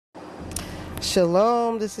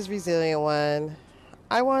Shalom, this is Resilient One.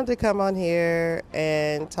 I wanted to come on here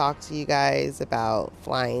and talk to you guys about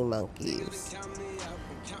flying monkeys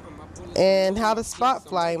and how to spot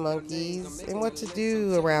flying monkeys and what to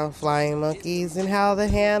do around flying monkeys and how to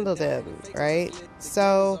handle them, right?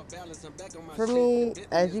 So, for me,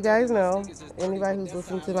 as you guys know, anybody who's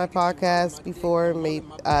listened to my podcast before, maybe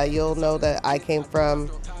you'll know that I came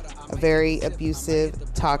from a very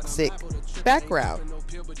abusive, toxic background.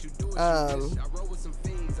 Um,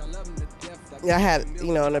 I had,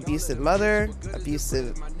 an abusive mother,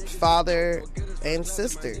 abusive father, and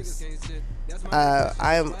sisters.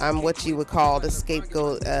 I'm what you would call the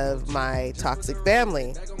scapegoat of my toxic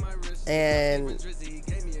family, and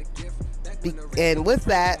with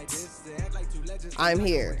that, I'm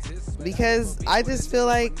here because I just feel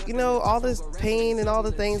like all this pain and all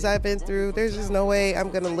the things I've been through. There's just no way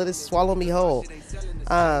I'm gonna let it swallow me whole.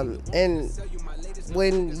 And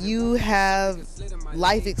when you have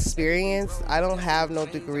life experience, I don't have no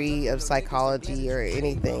degree of psychology or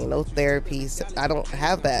anything, no therapies. I don't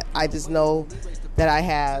have that. I just know that I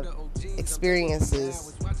have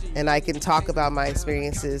experiences and I can talk about my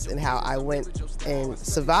experiences and how I went and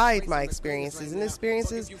survived my experiences and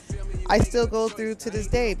experiences I still go through to this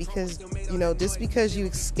day because, just because you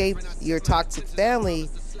escape your toxic family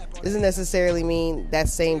doesn't necessarily mean that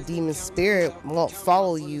same demon spirit won't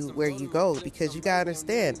follow you where you go, because you gotta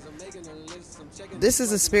understand, this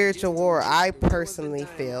is a spiritual war, I personally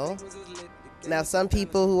feel. Now, some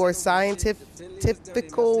people who are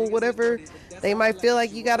typical, whatever, they might feel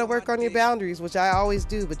like you gotta work on your boundaries, which I always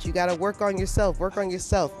do, but you gotta work on yourself,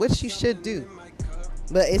 which you should do.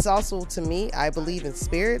 But it's also, to me, I believe in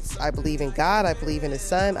spirits, I believe in God, I believe in His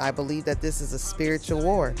Son, I believe that this is a spiritual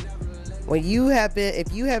war. If you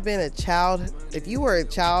were a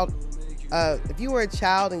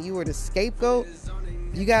child and you were the scapegoat,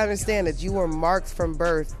 you gotta understand that you were marked from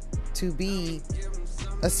birth to be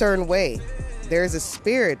a certain way. There's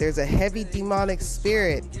a heavy demonic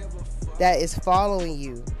spirit that is following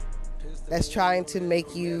you, that's trying to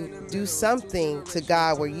make you do something to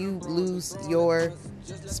God where you lose your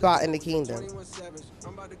spot in the kingdom.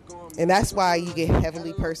 And that's why you get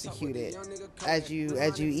heavily persecuted as you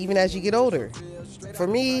get older. For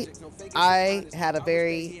me, I had a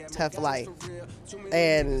very tough life.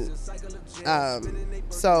 And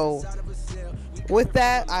so with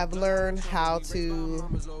that, I've learned how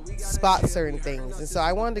to spot certain things. And so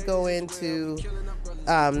I wanted to go into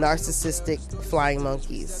narcissistic flying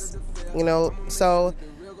monkeys. So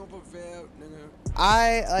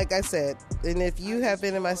like I said, and if you have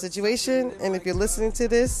been in my situation, and if you're listening to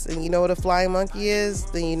this and you know what a flying monkey is,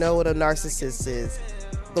 then you know what a narcissist is.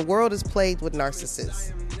 The world is plagued with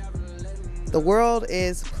narcissists. The world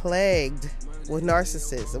is plagued with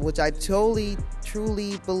narcissists, which I totally,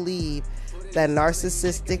 truly believe that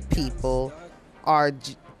narcissistic people are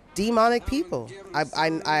demonic people.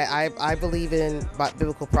 I believe in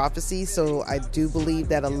biblical prophecy, so I do believe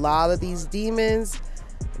that a lot of these demons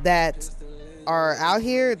that are out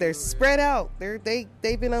here, they're spread out.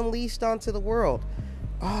 They've been unleashed onto the world.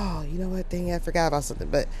 Oh, you know what? Dang, I forgot about something.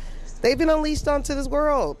 But they've been unleashed onto this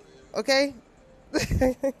world. Okay,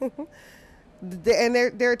 and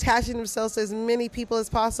they're attaching themselves to as many people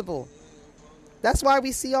as possible. That's why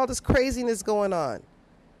we see all this craziness going on.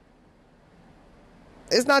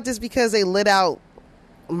 It's not just because they let out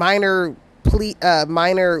minor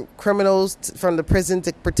criminals from the prison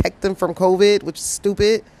to protect them from COVID, which is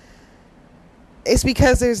stupid. It's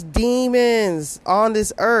because there's demons on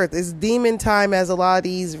this earth. It's demon time, as a lot of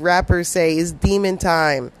these rappers say. It's demon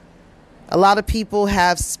time. A lot of people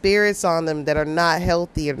have spirits on them that are not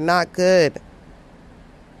healthy or not good.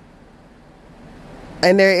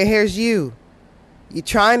 And here's you. You're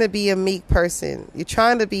trying to be a meek person. You're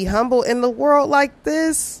trying to be humble in the world like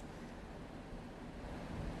this.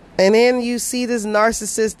 And then you see this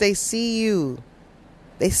narcissist. They see you.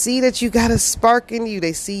 They see that you got a spark in you.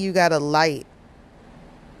 They see you got a light.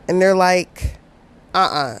 And they're like,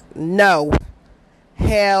 no.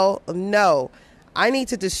 Hell no. I need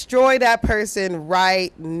to destroy that person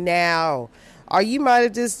right now. Or you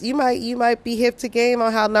might be hip to game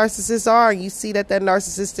on how narcissists are. You see that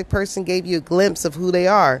narcissistic person gave you a glimpse of who they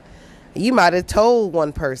are. You might have told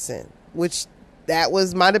one person, which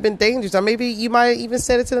might have been dangerous. Or maybe you might even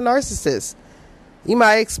said it to the narcissist. You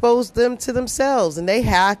might expose them to themselves, and they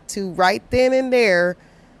have to right then and there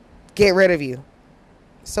get rid of you.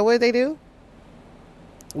 So what do?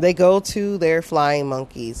 They go to their flying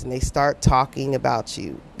monkeys and they start talking about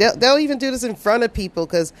you. They'll even do this in front of people,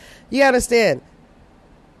 because you understand,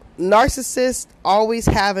 narcissists always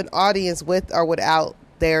have an audience with or without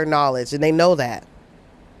their knowledge, and they know that.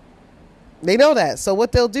 They know that. So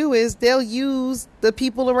what they'll do is they'll use the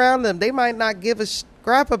people around them. They might not give a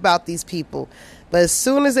scrap about these people, but as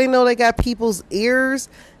soon as they know they got people's ears,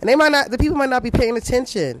 and the people might not be paying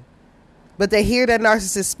attention, but they hear that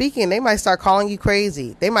narcissist speaking, they might start calling you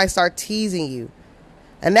crazy. They might start teasing you.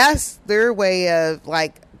 And that's their way of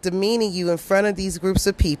like demeaning you in front of these groups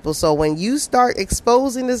of people. So when you start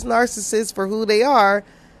exposing this narcissist for who they are,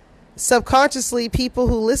 subconsciously people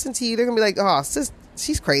who listen to you, they're gonna be like, oh, sis,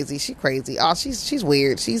 she's crazy. She's crazy. Oh, she's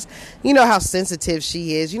weird. She's, you know how sensitive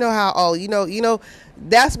she is. You know how, oh, you know,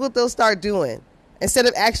 that's what they'll start doing instead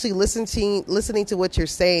of actually listening to what you're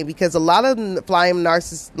saying. Because a lot of flying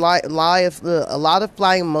a lot of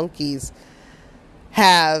flying monkeys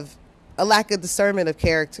have a lack of discernment of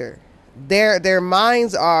character. Their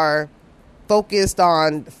minds are focused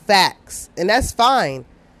on facts, and that's fine.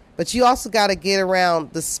 But you also got to get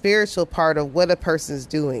around the spiritual part of what a person's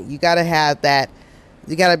doing. You got to have that.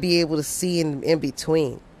 You got to be able to see in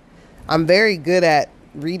between. I'm very good at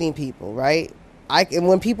reading people, right? And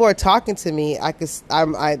when people are talking to me, I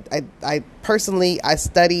personally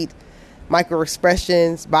studied micro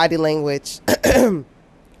expressions, body language, because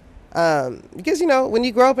when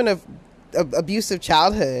you grow up in a abusive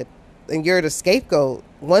childhood and you're the scapegoat,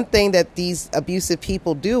 one thing that these abusive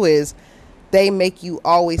people do is they make you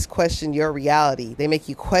always question your reality. They make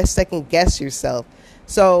you second guess yourself.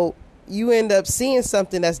 So you end up seeing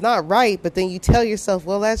something that's not right, but then you tell yourself,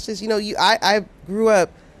 well, that's just, I grew up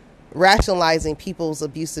rationalizing people's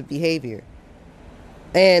abusive behavior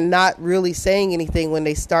and not really saying anything when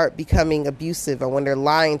they start becoming abusive, or when they're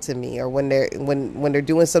lying to me, or when they're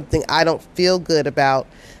doing something I don't feel good about.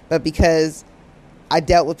 But because I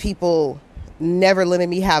dealt with people never letting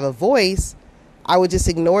me have a voice, I would just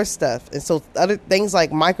ignore stuff. And so other things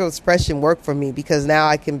like micro expression work for me, because now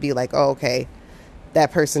I can be like, oh, okay,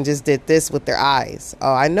 that person just did this with their eyes.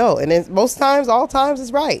 Oh, I know. And then all times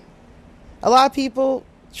is right. A lot of people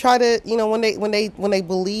try to, when they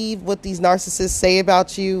believe what these narcissists say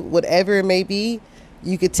about you, whatever it may be,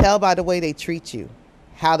 you could tell by the way they treat you,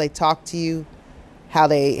 how they talk to you, how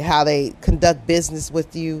they conduct business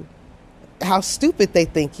with you, how stupid they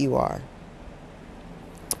think you are.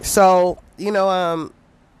 So,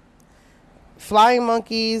 flying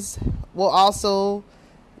monkeys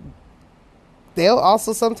they'll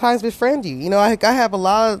also sometimes befriend you. I have a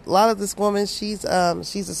lot of this woman. She's a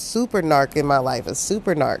super narc in my life, a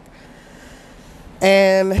super narc.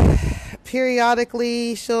 And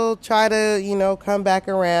periodically she'll try to, come back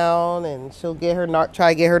around, and she'll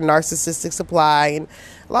try to get her narcissistic supply. And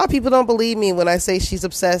a lot of people don't believe me when I say she's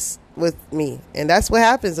obsessed with me. And that's what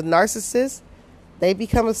happens. A narcissist, they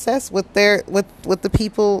become obsessed with with the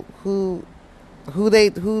people who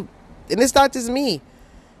and it's not just me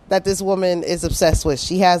that this woman is obsessed with.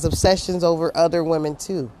 She has obsessions over other women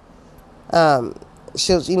too. I've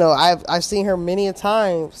seen her many a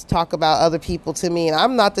times talk about other people to me, and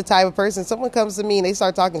I'm not the type of person. Someone comes to me and they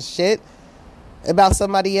start talking shit about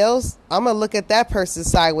somebody else, I'm gonna look at that person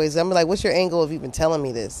sideways. I'm like, what's your angle of even telling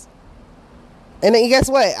me this? And then guess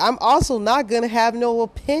what? I'm also not gonna have no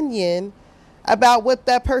opinion about what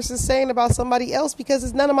that person's saying about somebody else, because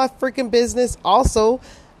it's none of my freaking business. Also,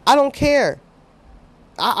 I don't care.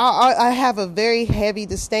 I have a very heavy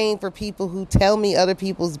disdain for people who tell me other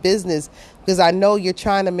people's business, because I know you're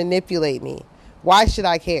trying to manipulate me. Why should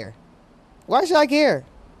I care? Why should I care?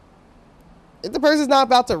 If the person's not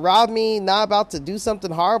about to rob me, not about to do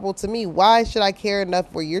something horrible to me, why should I care enough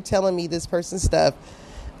where you're telling me this person's stuff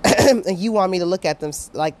and you want me to look at them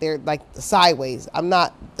like they're like sideways? You're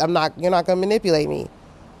not going to manipulate me.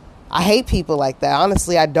 I hate people like that.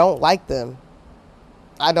 Honestly, I don't like them.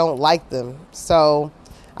 So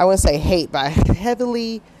I wouldn't say hate, but I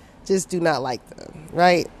heavily just do not like them,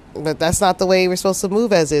 right? But that's not the way we're supposed to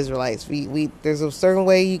move as Israelites. There's a certain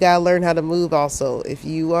way you got to learn how to move also. If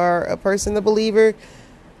you are a person, a believer,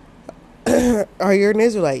 or you're an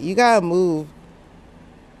Israelite, you got to move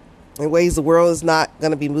in ways the world is not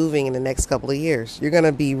going to be moving in the next couple of years. You're going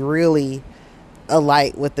to be really a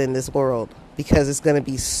light within this world, because it's going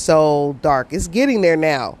to be so dark. It's getting there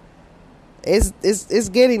now. It's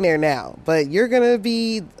getting there now, but you're going to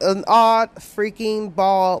be an odd freaking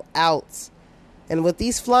ball out. And with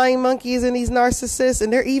these flying monkeys and these narcissists,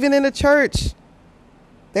 and they're even in the church,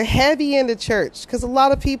 they're heavy in the church, because a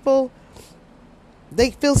lot of people, they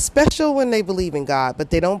feel special when they believe in God, but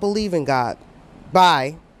they don't believe in God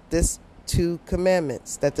by this 2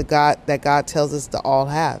 commandments that God tells us to all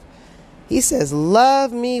have. He says,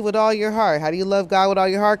 love me with all your heart. How do you love God with all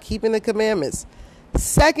your heart? Keeping the commandments.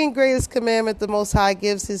 Second greatest commandment the Most High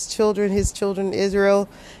gives his children Israel,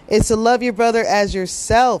 is to love your brother as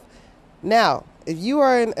yourself. Now, if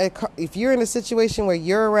you're in a situation where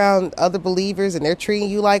you're around other believers and they're treating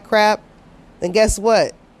you like crap, then guess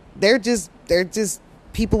what? They're just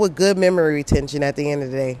people with good memory retention at the end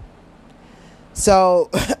of the day. So,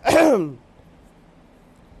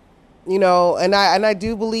 you know, and I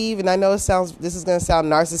do believe, and I know this is going to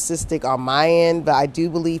sound narcissistic on my end, but I do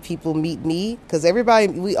believe people meet me, because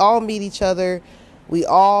we all meet each other. We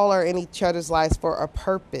all are in each other's lives for a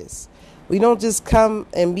purpose. We don't just come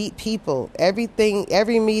and meet people. Every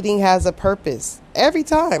meeting has a purpose. Every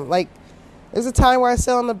time. Like, there's a time where I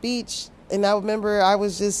sat on the beach, and I remember I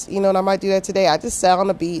was just, you know, and I might do that today. I just sat on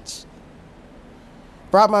the beach,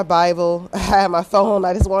 brought my Bible, I had my phone,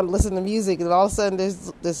 I just wanted to listen to music, and all of a sudden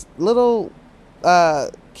there's this little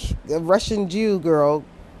Russian Jew girl.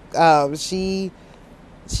 She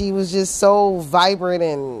was just so vibrant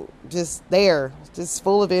and just there, just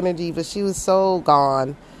full of energy, but she was so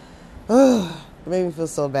gone. It made me feel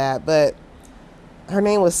so bad. But her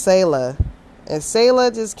name was Selah, and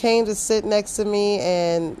Selah just came to sit next to me,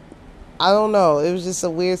 and I don't know, it was just a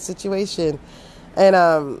weird situation.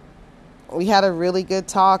 And we had a really good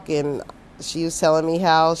talk, and she was telling me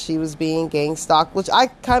how she was being gang stalked, which I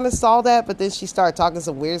kind of saw that, but then she started talking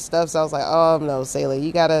some weird stuff. So I was like, oh no, Selah,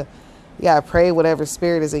 you gotta pray whatever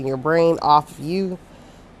spirit is in your brain off of you.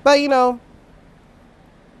 But you know,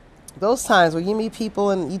 those times where you meet people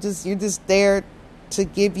and you're just there to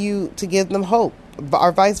give them hope,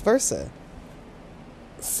 or vice versa.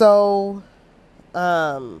 So,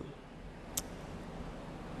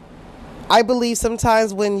 I believe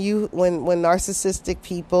sometimes when narcissistic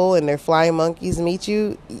people and their flying monkeys meet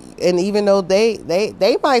you, and even though they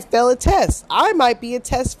might fail a test, I might be a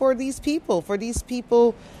test for these people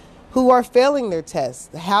who are failing their tests.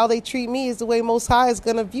 How they treat me is the way Most High is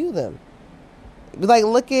going to view them. Like,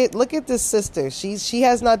 look at this sister. She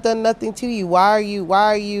has not done nothing to you. Why are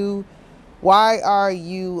you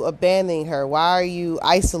abandoning her? Why are you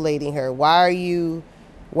isolating her? Why are you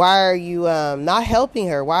not helping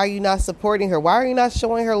her? Why are you not supporting her? Why are you not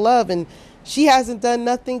showing her love? And she hasn't done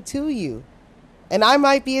nothing to you. And I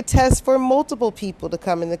might be a test for multiple people to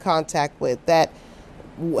come into contact with, that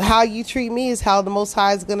how you treat me is how the Most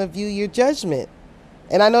High is going to view your judgment.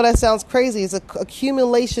 And I know that sounds crazy. It's an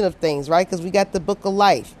accumulation of things, right? Because we got the book of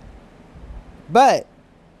life. But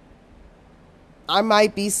I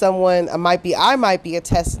might be a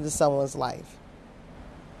test into someone's life.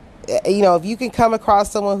 You know, if you can come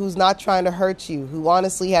across someone who's not trying to hurt you, who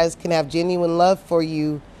honestly can have genuine love for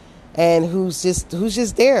you, and who's just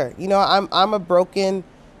there. You know, I'm a broken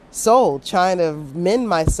soul trying to mend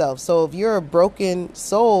myself. So if you're a broken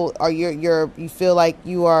soul, or you feel like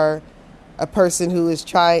you are a person who is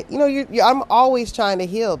trying, you know, I'm always trying to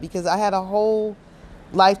heal, because I had a whole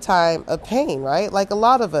lifetime of pain, right? Like a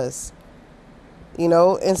lot of us, you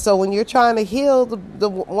know. And so when you're trying to heal, the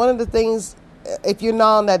one of the things, if you're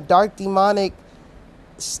not on that dark demonic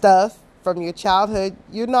stuff from your childhood,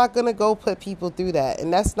 you're not going to go put people through that.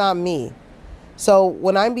 And that's not me. So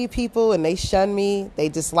when I meet people and they shun me, they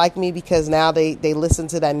dislike me because now they listen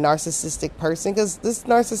to that narcissistic person. Because this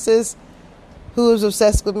narcissist who is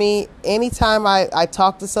obsessed with me, anytime I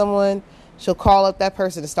talk to someone, she'll call up that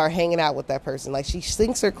person and start hanging out with that person. Like, she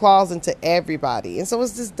sinks her claws into everybody. And so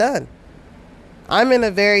it's just done. I'm in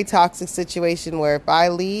a very toxic situation where if I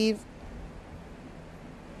leave,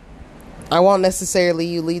 I won't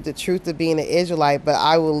necessarily leave the truth of being an Israelite, but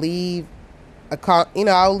I will leave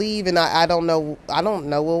I'll leave, and I don't know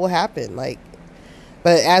what will happen. Like,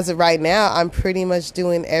 but as of right now, I'm pretty much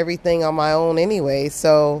doing everything on my own anyway.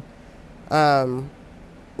 So, you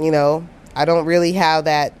know, I don't really have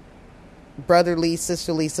that brotherly,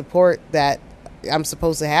 sisterly support that I'm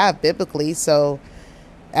supposed to have biblically. So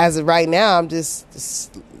as of right now, I'm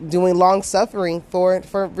just doing long suffering for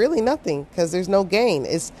really nothing, because there's no gain.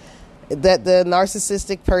 It's that the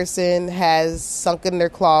narcissistic person has sunken their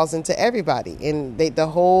claws into everybody, and the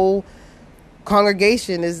whole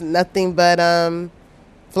congregation is nothing but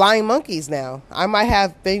flying monkeys now. I might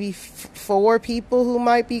have maybe 4 people who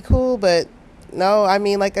might be cool, but no, I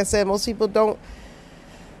mean, like I said, most people don't.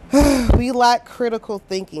 We lack critical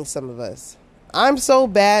thinking, some of us. I'm so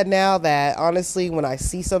bad now that honestly, when I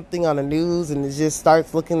see something on the news and it just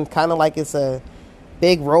starts looking kind of like it's a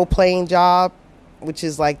big role-playing job, which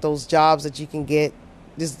is like those jobs that you can get,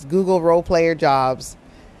 just Google role player jobs,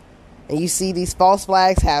 and you see these false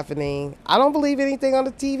flags happening, I don't believe anything on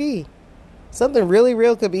the TV. Something really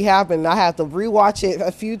real could be happening. I have to rewatch it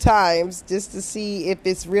a few times just to see if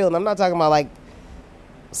it's real. And I'm not talking about like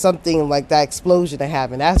something like that explosion that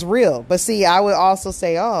happened. That's real. But see, I would also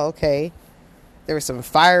say, oh, okay, there were some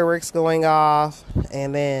fireworks going off,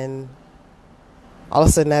 and then all of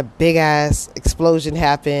a sudden that big ass explosion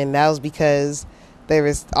happened. That was because there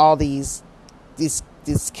was all these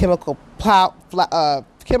chemical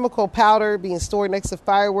powder being stored next to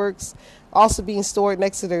fireworks, also being stored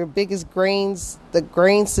next to their biggest grains, the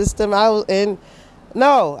grain system. I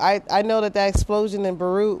know that explosion in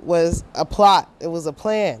Beirut was a plot. It was a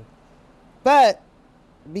plan. But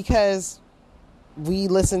because we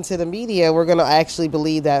listen to the media, we're going to actually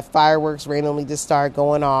believe that fireworks randomly just started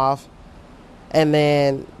going off. And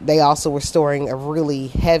then they also were storing a really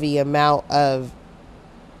heavy amount of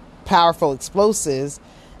powerful explosives.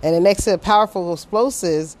 And then next to the powerful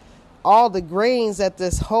explosives, all the grains that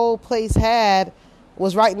this whole place had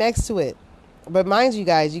was right next to it. But mind you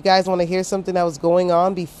guys want to hear something that was going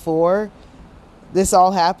on before this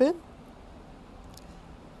all happened?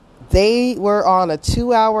 They were on a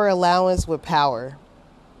 2-hour allowance with power.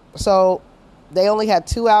 So they only had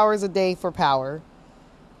 2 hours a day for power.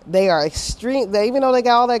 They are extreme. Even though they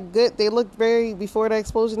got all that good, they looked before the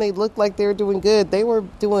explosion, they looked like they were doing good. They were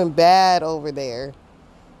doing bad over there.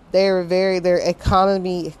 Their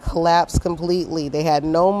economy collapsed completely. They had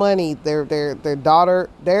no money. Their dollar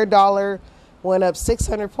went up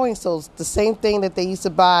 600 points. So it's the same thing that they used to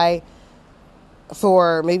buy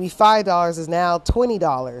for maybe $5 is now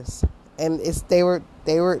 $20. And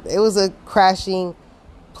it was a crashing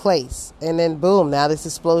place. And then boom, now this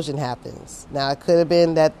explosion happens. Now it could have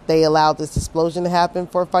been that they allowed this explosion to happen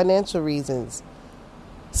for financial reasons.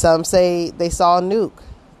 Some say they saw a nuke.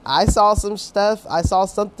 I saw some stuff. I saw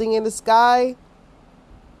something in the sky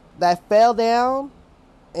that fell down,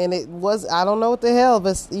 and I don't know what the hell,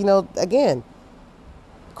 but again,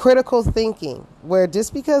 critical thinking, where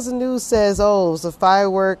just because the news says, oh, it was a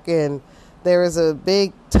firework and there's a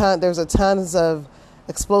tons of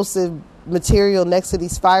explosive material next to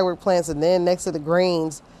these firework plants and then next to the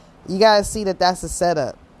grains, you gotta see that that's a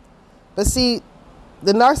setup. But see,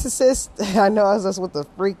 the narcissist, I know that's what the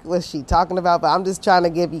freak was she talking about, but I'm just trying to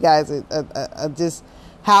give you guys just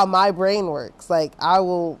how my brain works. Like, I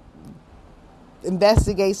will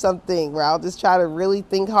investigate something where I'll just try to really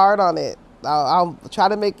think hard on it. I'll try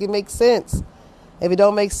to make it make sense. If it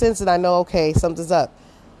don't make sense, then I know, okay, something's up.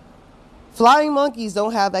 Flying monkeys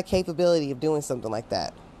don't have that capability of doing something like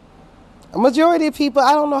that. A majority of people,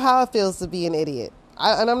 I don't know how it feels to be an idiot.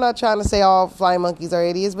 And I'm not trying to say all flying monkeys are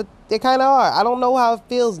idiots, but they kind of are. I don't know how it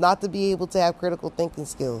feels not to be able to have critical thinking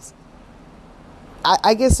skills.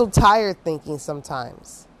 I get so tired thinking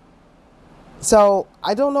sometimes. So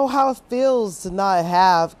I don't know how it feels to not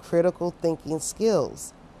have critical thinking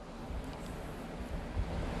skills.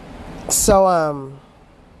 So,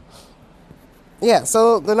 yeah,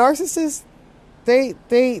 so the narcissists, they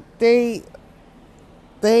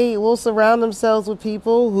will surround themselves with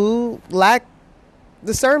people who lack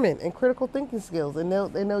discernment and critical thinking skills, and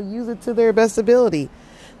they'll use it to their best ability.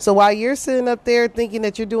 So while you're sitting up there thinking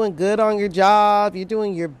that you're doing good on your job, you're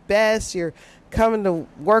doing your best, you're coming to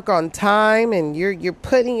work on time, and you're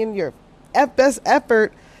putting in your best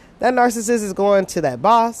effort, that narcissist is going to that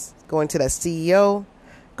boss, going to that CEO,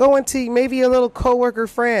 going to maybe a little coworker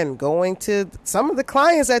friend, going to some of the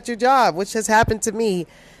clients at your job, which has happened to me,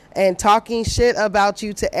 and talking shit about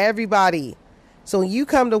you to everybody. So when you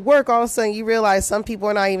come to work, all of a sudden you realize some people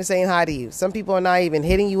are not even saying hi to you. Some people are not even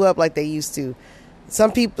hitting you up like they used to.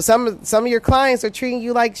 Some of your clients are treating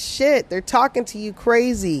you like shit. They're talking to you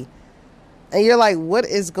crazy. And you're like, what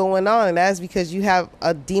is going on? And that's because you have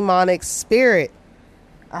a demonic spirit.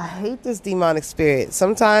 I hate this demonic spirit.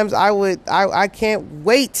 Sometimes I can't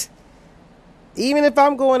wait. Even if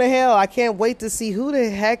I'm going to hell, I can't wait to see who the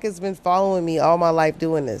heck has been following me all my life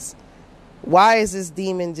doing this. Why is this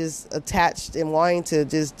demon just attached and wanting to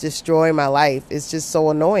just destroy my life? It's just so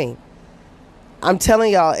annoying. I'm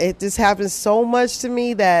telling y'all, it just happens so much to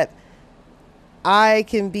me that I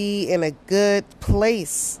can be in a good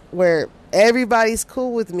place where everybody's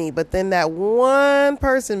cool with me, but then that one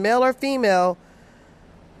person, male or female,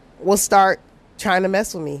 will start trying to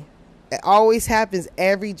mess with me. It always happens.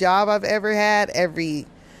 Every job I've ever had, every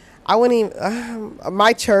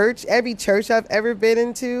church I've ever been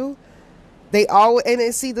into, they always,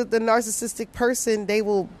 and see the narcissistic person, they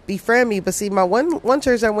will befriend me. But see, my one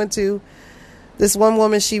church I went to, this one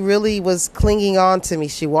woman, she really was clinging on to me.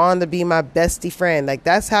 She wanted to be my bestie friend. Like,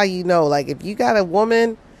 that's how you know. Like, if you got a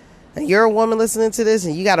woman, and you're a woman listening to this,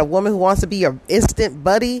 and you got a woman who wants to be your instant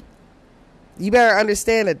buddy, you better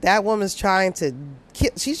understand that woman's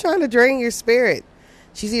she's trying to drain your spirit.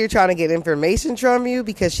 She's either trying to get information from you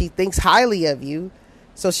because she thinks highly of you.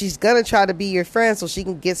 So she's going to try to be your friend so she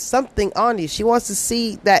can get something on you. She wants to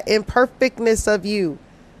see that imperfectness of you.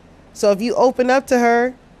 So if you open up to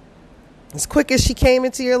her, as quick as she came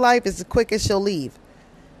into your life, as quick as she'll leave.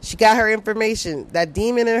 She got her information. That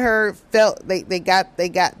demon in her felt they got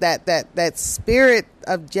that spirit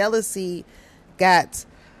of jealousy got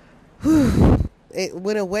it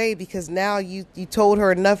went away, because now you told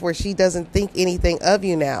her enough where she doesn't think anything of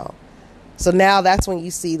you now. So now that's when you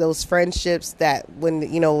see those friendships that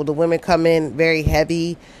when, you know, the women come in very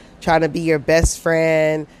heavy, trying to be your best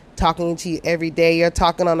friend, talking to you every day. You're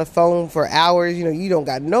talking on the phone for hours. You know, you don't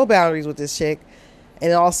got no boundaries with this chick.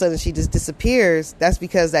 And all of a sudden she just disappears. That's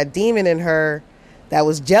because that demon in her that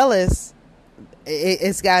was jealous,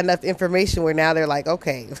 it's got enough information where now they're like,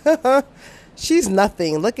 okay, she's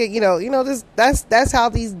nothing. Look at, this, that's how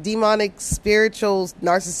these demonic, spiritual,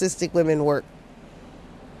 narcissistic women work.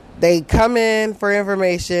 They come in for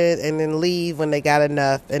information and then leave when they got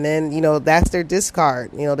enough. And then, that's their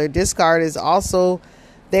discard. Their discard is also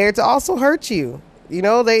there to also hurt you.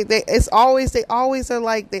 They always are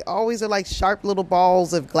like sharp little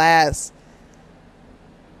balls of glass.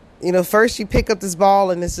 First you pick up this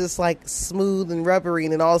ball and it's just like smooth and rubbery,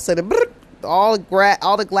 and then all of a sudden, all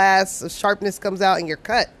the glass of sharpness comes out and you're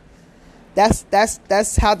cut. That's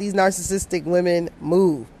how these narcissistic women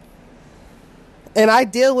move. And I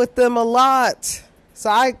deal with them a lot. So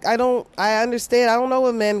I understand. I don't know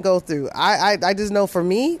what men go through. I just know for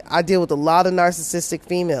me, I deal with a lot of narcissistic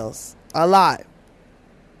females. A lot.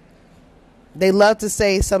 They love to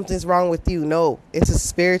say something's wrong with you. No, it's a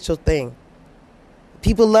spiritual thing.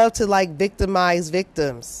 People love to victimize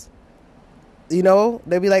victims. They'll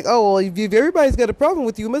be like, oh, well, if everybody's got a problem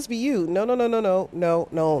with you, it must be you. No.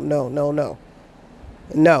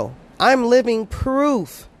 No, I'm living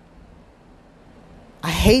proof. I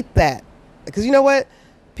hate that. Because you know what?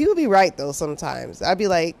 People be right, though, sometimes. I'd be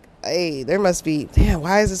like, hey, there must be, damn,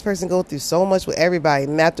 why does this person go through so much with everybody?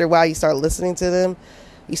 And after a while, you start listening to them.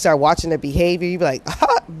 You start watching their behavior. You be like,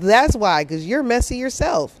 that's why, because you're messy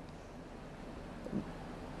yourself.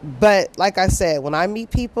 But like I said, when I meet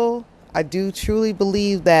people, I do truly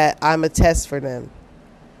believe that I'm a test for them.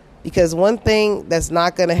 Because one thing that's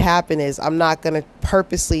not going to happen is I'm not going to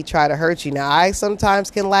purposely try to hurt you. Now, I sometimes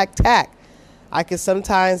can lack tact. I can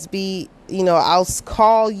sometimes be, I'll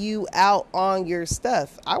call you out on your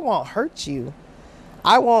stuff. I won't hurt you.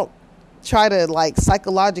 I won't try to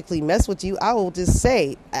psychologically mess with you. I will just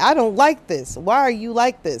say, I don't like this. Why are you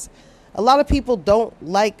like this? A lot of people don't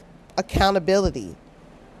like accountability.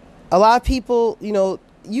 A lot of people, you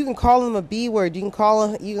can call him a B word. You can call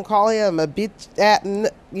him a bitch.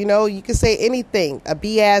 You can say anything, a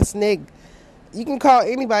B ass nig. You can call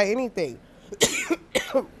anybody anything. You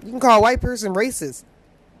can call a white person racist.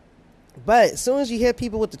 But as soon as you hit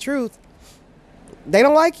people with the truth, they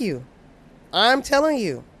don't like you. I'm telling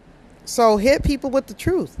you. So hit people with the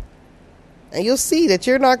truth. And you'll see that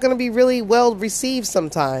you're not going to be really well received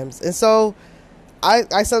sometimes. And so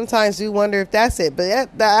I sometimes do wonder if that's it. But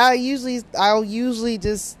I'll usually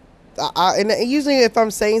if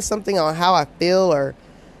I'm saying something on how I feel or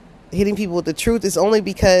hitting people with the truth, it's only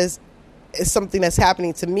because it's something that's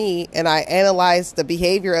happening to me, and I analyze the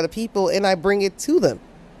behavior of the people and I bring it to them.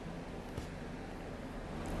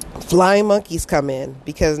 Flying monkeys come in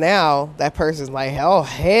because now that person's like, oh,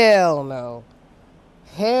 hell no.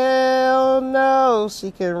 Hell no.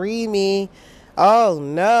 She can read me. Oh,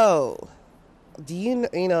 no. Do you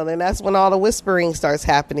know, then that's when all the whispering starts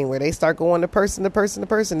happening, where they start going to person to person to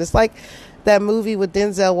person. It's like that movie with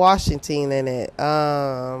Denzel Washington in it.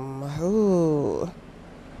 Oh,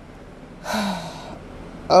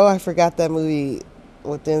 I forgot that movie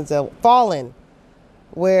with Denzel. Fallen,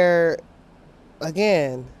 where,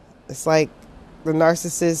 again, it's like the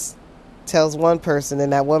narcissist tells one person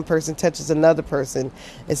and that one person touches another person.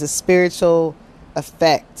 It's a spiritual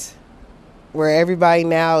effect where everybody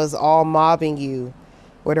now is all mobbing you,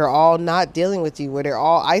 where they're all not dealing with you, where they're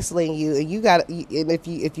all isolating you. And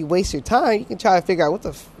if you waste your time, you can try to figure out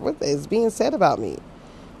what is being said about me.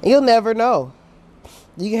 And you'll never know.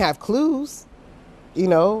 You can have clues,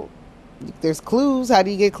 there's clues. How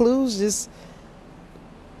do you get clues? Just,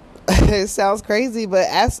 it sounds crazy, but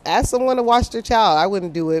ask someone to watch their child. I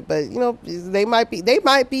wouldn't do it, but they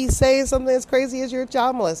might be saying something as crazy as you're a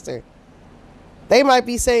child molester. They might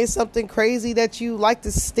be saying something crazy that you like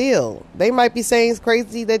to steal. They might be saying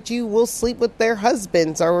crazy that you will sleep with their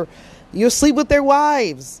husbands or you'll sleep with their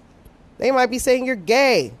wives. They might be saying you're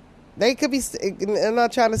gay. They could be, I'm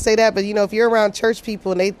not trying to say that, but if you're around church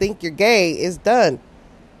people and they think you're gay, it's done.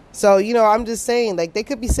 So, I'm just saying, they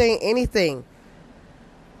could be saying anything.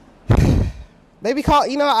 They be called,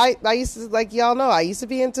 I used to, y'all know, I used to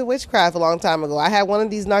be into witchcraft a long time ago. I had one of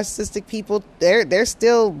these narcissistic people, they're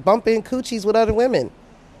still bumping coochies with other women.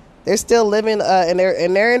 They're still living, and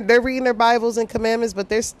they're reading their Bibles and commandments, but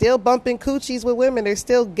they're still bumping coochies with women. They're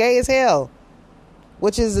still gay as hell,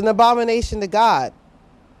 which is an abomination to God,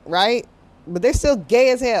 right? But they're still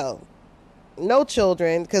gay as hell. No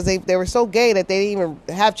children, because they were so gay that they didn't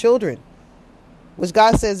even have children, which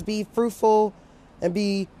God says, be fruitful and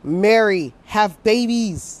be merry, have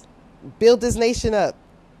babies, build this nation up.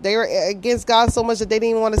 They were against God so much that they didn't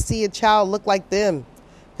even want to see a child look like them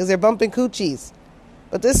because they're bumping coochies.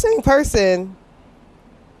 But this same person,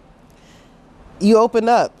 you open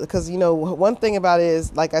up, because, you know, one thing about it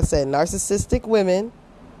is, like I said, narcissistic women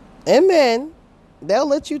and men, they'll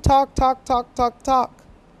let you talk.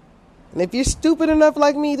 And if you're stupid enough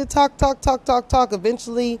like me to talk,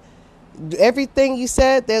 eventually everything you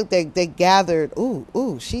said, they gathered.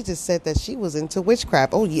 Ooh, she just said that she was into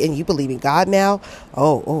witchcraft. Oh, and you believe in God now?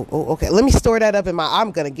 Oh, okay. Let me store that up in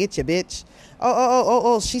I'm gonna get you, bitch.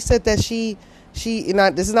 Oh, she said that she,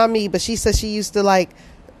 this is not me, but she said she used to like,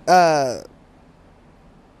 I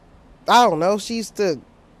don't know, she used to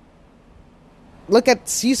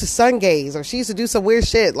she used to sun gaze, or she used to do some weird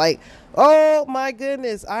shit. Like, oh my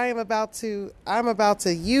goodness, I'm about to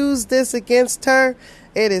use this against her.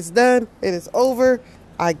 It is done. It is over.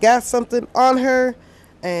 I got something on her.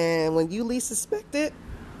 And when you least suspect it,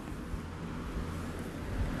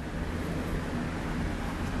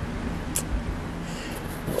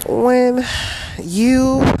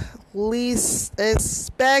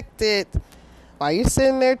 while you're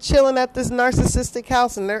sitting there chilling at this narcissistic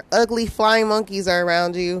house and their ugly flying monkeys are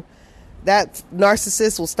around you, that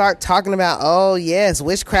narcissist will start talking about, oh yes,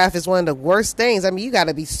 witchcraft is one of the worst things. I mean, you got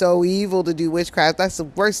to be so evil to do witchcraft. That's the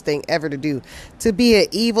worst thing ever to do. To be an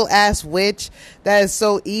evil ass witch, that is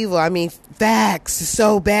so evil. I mean, facts,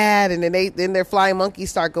 so bad. And then their flying monkeys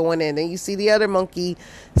start going in, and you see the other monkey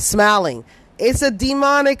smiling. It's a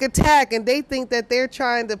demonic attack, and they think that they're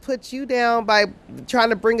trying to put you down by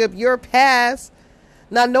trying to bring up your past,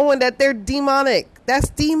 not knowing that they're demonic.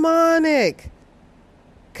 That's demonic.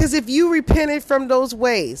 Because if you repented from those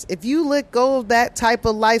ways, if you let go of that type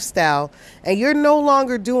of lifestyle and you're no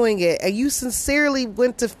longer doing it, and you sincerely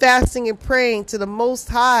went to fasting and praying to the Most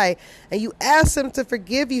High, and you asked Him to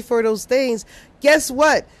forgive you for those things, guess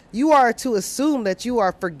what? You are to assume that you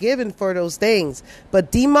are forgiven for those things.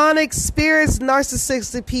 But demonic spirits,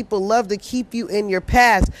 narcissistic people love to keep you in your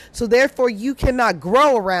past. So therefore you cannot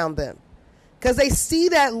grow around them. Because they see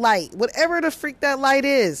that light, whatever the freak that light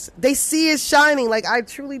is, they see it shining. Like, I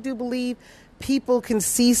truly do believe people can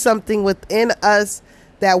see something within us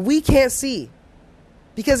that we can't see.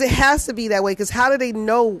 Because it has to be that way. Because how do they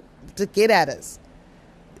know to get at us?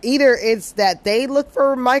 Either it's that they look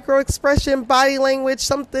for micro expression, body language,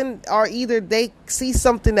 something, or either they see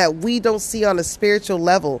something that we don't see on a spiritual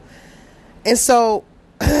level. And so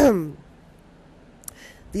these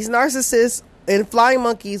narcissists and flying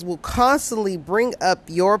monkeys will constantly bring up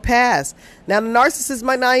your past. Now, the narcissist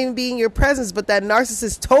might not even be in your presence, but that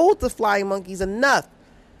narcissist told the flying monkeys enough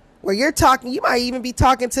where you're talking. You might even be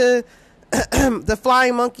talking to the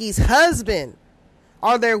flying monkey's husband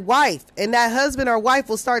or their wife, and that husband or wife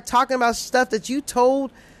will start talking about stuff that you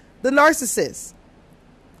told the narcissist.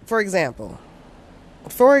 For example,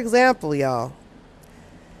 y'all,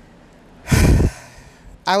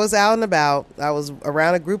 I was out and about. I was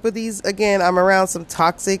around a group of these. Again, I'm around some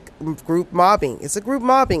toxic group mobbing. It's a group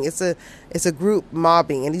mobbing. It's a group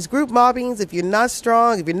mobbing. And these group mobbings, if you're not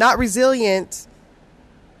strong, if you're not resilient,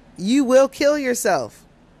 you will kill yourself.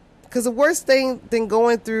 Because the worst thing than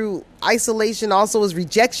going through isolation also is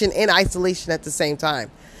rejection and isolation at the same time.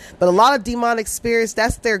 But a lot of demonic spirits,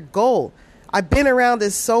 that's their goal. I've been around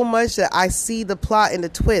this so much that I see the plot and the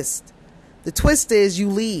twist. The twist is you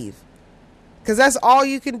leave. Because that's all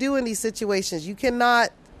you can do in these situations. You can't,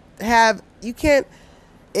 and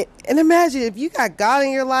imagine if you got God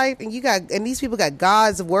in your life and these people got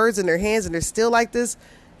God's words in their hands and they're still like this,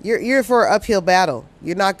 you're for an uphill battle.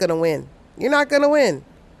 You're not going to win. You're not going to win.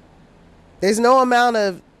 There's no amount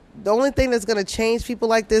of, the only thing that's going to change people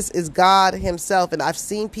like this is God Himself. And I've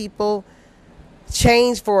seen people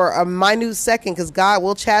change for a minute second, because God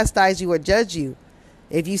will chastise you or judge you.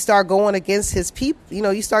 If you start going against His people,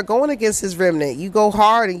 you start going against His remnant. You go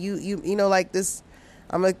hard and you like this.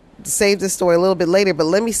 I'm going to save this story a little bit later, but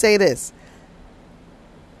let me say this.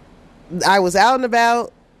 I was out and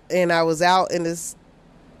about, and I was out in this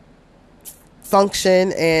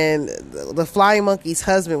function, and the flying monkey's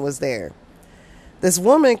husband was there. This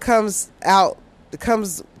woman comes to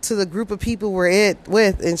the group of people we're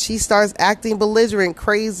with, and she starts acting belligerent,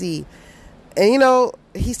 crazy. And,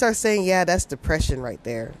 he starts saying, yeah, that's depression right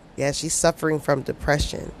there. Yeah, she's suffering from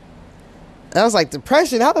depression. And I was like,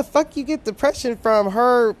 depression? How the fuck you get depression from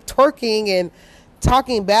her twerking and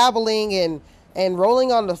talking, babbling, and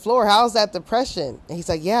rolling on the floor? How's that depression? And he's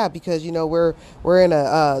like, yeah, because, you know, we're in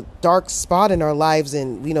a dark spot in our lives,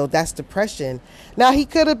 and, you know, that's depression. Now, he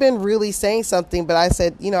could have been really saying something, but I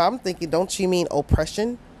said, you know, I'm thinking, don't you mean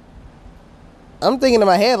oppression? I'm thinking in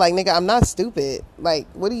my head, like, nigga, I'm not stupid. Like,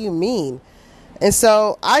 what do you mean? And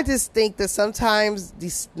so I just think that sometimes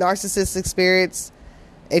these narcissistic spirits,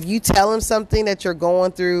 if you tell them something that you're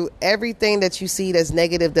going through, everything that you see that's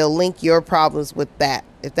negative, they'll link your problems with that,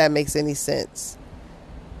 if that makes any sense.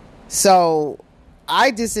 So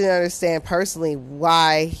I just didn't understand personally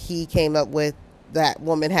why he came up with that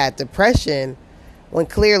woman had depression when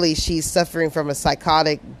clearly she's suffering from a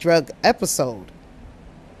psychotic drug episode.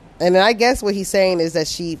 And I guess what he's saying is that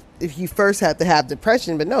if you first had to have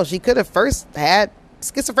depression, but no, she could have first had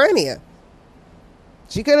schizophrenia.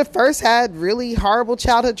 She could have first had really horrible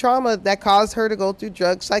childhood trauma that caused her to go through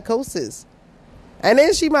drug psychosis. And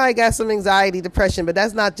then she might have got some anxiety, depression, but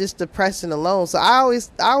that's not just depression alone. So I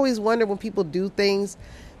always wonder when people do things.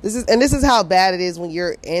 This is how bad it is when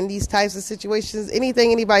you're in these types of situations.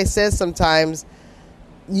 Anything anybody says sometimes,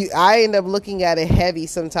 I end up looking at it heavy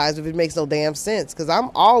sometimes if it makes no damn sense. Because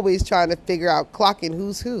I'm always trying to figure out clocking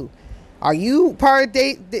who's who. Are you part of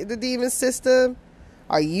the demon system?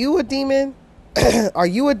 Are you a demon? Are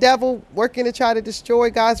you a devil working to try to destroy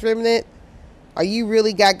God's remnant? Are you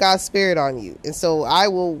really got God's spirit on you? And so I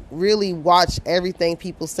will really watch everything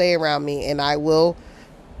people say around me, and I will,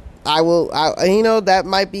 you know, that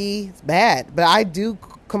might be bad, but I do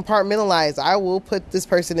compartmentalize. I will put this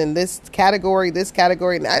person in this category,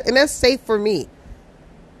 and that's safe for me.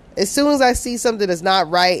 As soon as I see something that's not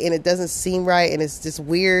right and it doesn't seem right and it's just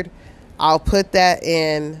weird, I'll put that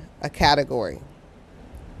in a category.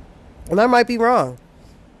 And I might be wrong.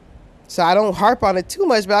 So I don't harp on it too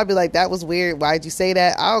much, but I'll be like, that was weird. Why'd you say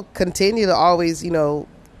that? I'll continue to always,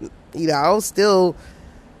 I'll still,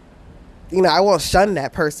 I won't shun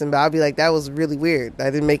that person, but I'll be like, that was really weird. That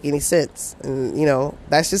didn't make any sense. And,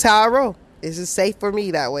 that's just how I roll. It's just safe for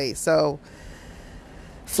me that way. So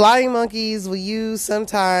flying monkeys will use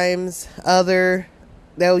sometimes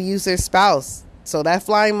they'll use their spouse. So that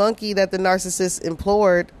flying monkey that the narcissist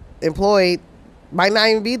employed might not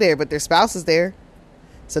even be there, but their spouse is there.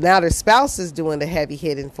 So now their spouse is doing the heavy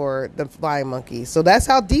hitting for the flying monkeys. So that's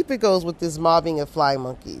how deep it goes with this mobbing of flying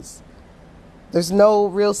monkeys. There's no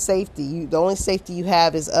real safety. The only safety you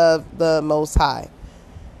have is of the Most High.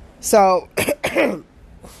 So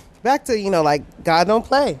back to, God don't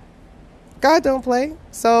play. God don't play.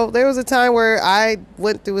 So there was a time where I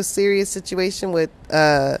went through a serious situation with,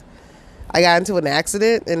 I got into an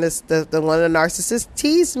accident, and the one of the narcissists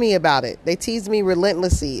teased me about it. They teased me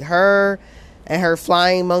relentlessly. Her and her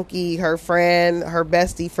flying monkey, her friend, her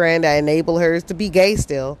bestie friend that enabled her to be gay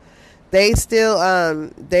still. They still,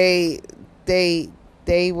 they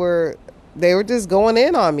were just going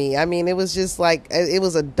in on me. I mean, it was just like, it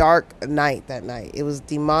was a dark night that night. It was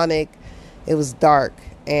demonic. It was dark.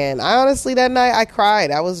 And I honestly, that night I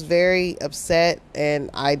cried. I was very upset, and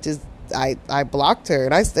I blocked her.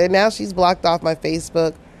 And I said, now she's blocked off my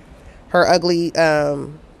Facebook. Her ugly, her,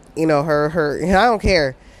 and I don't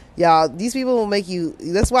care. Y'all, these people will make you,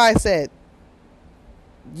 that's why I said,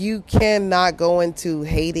 you cannot go into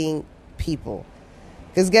hating people.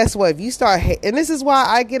 Because guess what? If you start and this is why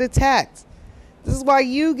I get attacked. This is why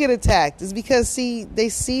you get attacked. It's because, they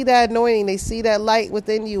see that anointing. They see that light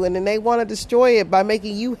within you, and then they want to destroy it by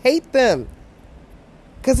making you hate them.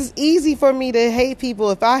 Because it's easy for me to hate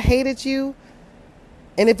people. If I hated you,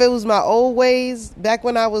 and if it was my old ways, back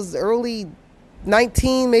when I was early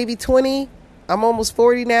 19, maybe 20, I'm almost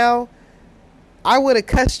 40 now, I would have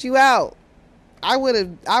cussed you out. I would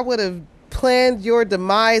have planned your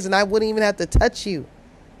demise, and I wouldn't even have to touch you.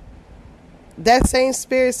 That same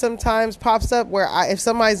spirit sometimes pops up where if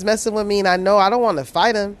somebody's messing with me and I know I don't want to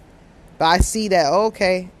fight them, but I see that,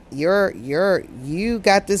 okay, you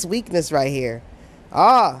got this weakness right here.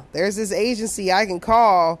 There's this agency I can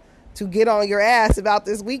call to get on your ass about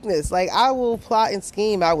this weakness. Like, I will plot and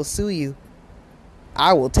scheme. I will sue you.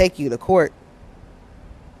 I will take you to court.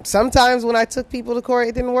 Sometimes when I took people to court,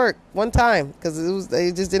 it didn't work. One time, because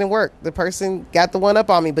it just didn't work. The person got the one up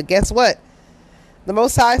on me. But guess what? The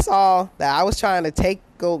Most High saw that I was trying to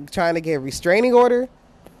get a restraining order,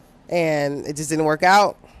 and it just didn't work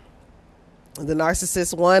out. The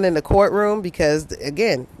narcissist won in the courtroom because,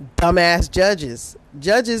 again, dumbass judges.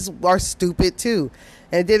 Judges are stupid too.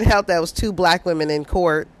 And it didn't help that it was 2 black women in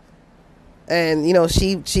court. And,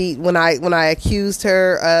 she when I accused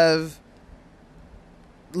her of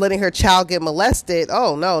letting her child get molested.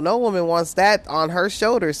 Oh no woman wants that on her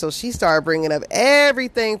shoulders. So she started bringing up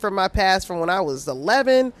everything from my past from when I was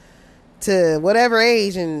 11 to whatever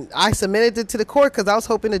age, and I submitted it to the court because I was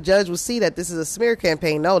hoping the judge would see that this is a smear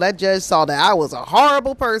campaign. No, that judge saw that I was a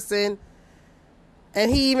horrible person,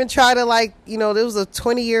 and he even tried to, like, you know, there was a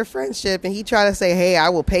 20-year friendship, and he tried to say, hey, I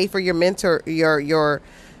will pay for your mentor, your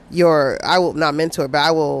I will not mentor, but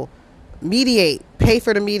I will mediate, pay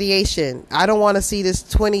for the mediation. I don't want to see this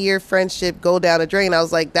 20-year friendship go down the drain. I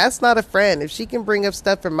was like, that's not a friend. If she can bring up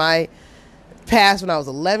stuff from my past when I was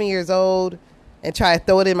 11 years old and try to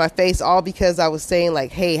throw it in my face, all because I was saying,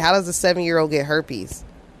 like, hey, how does a 7-year-old get herpes?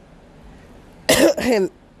 And,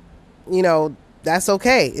 you know, that's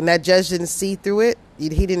okay. And that judge didn't see through it. He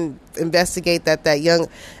didn't investigate that young.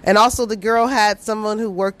 And also the girl had someone who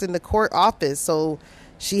worked in the court office. So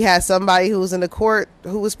she had somebody who was in the court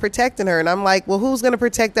who was protecting her. And I'm like, well, who's going to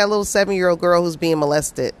protect that little 7-year-old girl who's being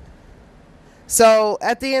molested? So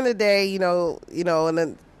at the end of the day, you know, and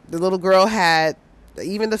then the little girl had,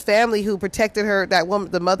 even the family who protected her, that woman,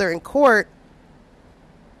 the mother in court,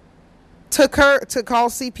 took her to call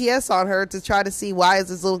CPS on her to try to see why does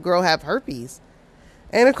this little girl have herpes.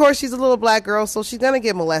 And of course she's a little black girl, so she's going to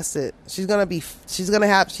get molested. And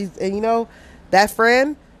you know, that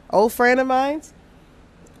friend, old friend of mine,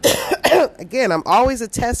 again, I'm always a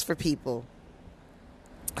test for people.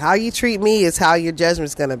 How you treat me is how your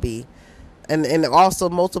judgment's going to be. And also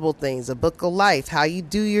multiple things, a book of life, how you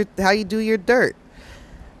do your dirt.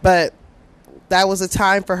 But that was a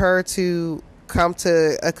time for her to come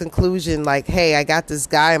to a conclusion, like, hey, I got this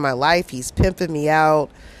guy in my life. He's pimping me out.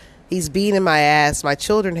 He's beating my ass. My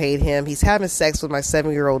children hate him. He's having sex with my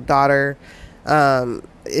 7-year-old daughter.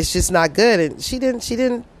 It's just not good. And she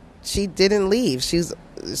didn't leave. She's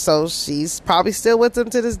probably still with him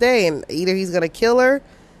to this day. And either he's going to kill her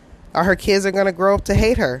or her kids are going to grow up to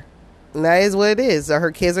hate her. And that is what it is. Or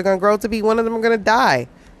her kids are going to grow up to be, one of them are going to die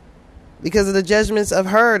because of the judgments of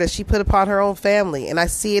her that she put upon her own family. And I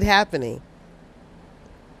see it happening.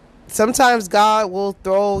 Sometimes God will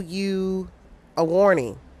throw you a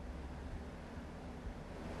warning.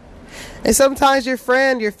 And sometimes your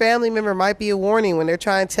friend, your family member might be a warning when they're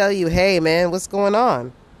trying to tell you, hey, man, what's going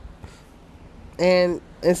on? And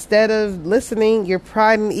instead of listening, your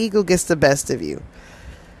pride and ego gets the best of you.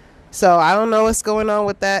 So I don't know what's going on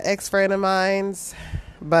with that ex-friend of mine's,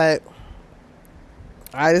 but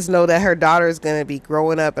I just know that her daughter is going to be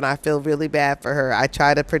growing up, and I feel really bad for her. I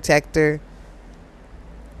try to protect her.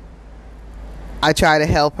 I try to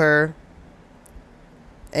help her.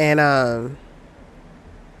 And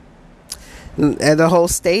the whole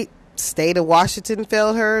state of Washington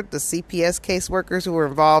failed her. The CPS caseworkers who were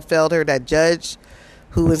involved failed her. That judge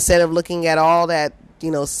who, instead of looking at all that, you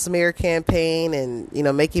know, smear campaign and, you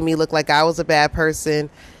know, making me look like I was a bad person,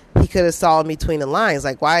 he could have saw between the lines.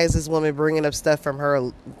 Like, why is this woman bringing up stuff from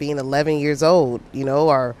her being 11 years old, you know,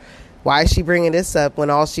 or why is she bringing this up when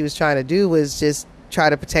all she was trying to do was just try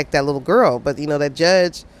to protect that little girl? But, you know, that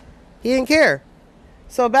judge, he didn't care.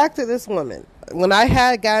 So back to this woman. When I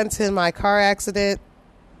had gotten to my car accident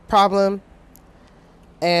problem,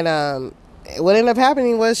 and what ended up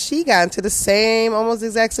happening was she got into the same almost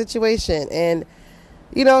exact situation. And,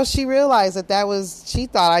 you know, she realized she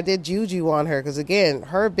thought I did juju on her. Because, again,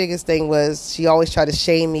 her biggest thing was she always tried to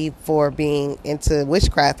shame me for being into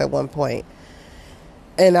witchcraft at one point.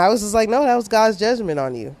 And I was just like, no, that was God's judgment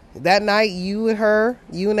on you. That night, you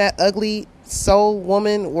and that ugly soul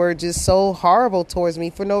woman were just so horrible towards me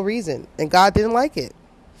for no reason. And God didn't like it.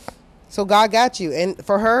 So God got you. And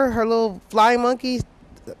for her little flying monkey,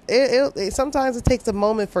 sometimes it takes a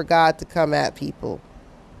moment for God to come at people.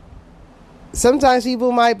 Sometimes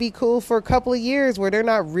people might be cool for a couple of years where they're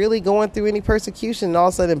not really going through any persecution, and all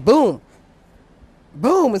of a sudden, boom,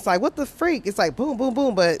 it's like, what the freak? It's like boom, boom,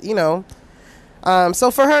 boom. But, you know,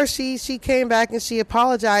 so for her, she came back and she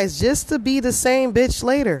apologized just to be the same bitch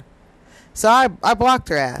later. So I blocked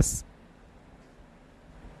her ass.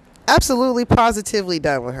 Absolutely, positively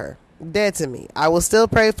done with her. Dead to me. I will still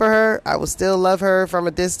pray for her. I will still love her from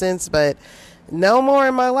a distance, but no more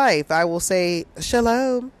in my life. I will say,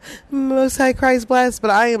 Shalom, Most High Christ bless, but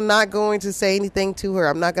I am not going to say anything to her.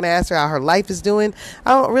 I'm not going to ask her how her life is doing.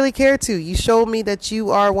 I don't really care to. You showed me that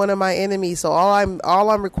you are one of my enemies, so all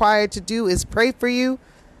I'm required to do is pray for you,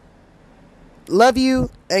 love you,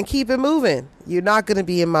 and keep it moving. You're not going to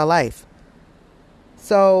be in my life.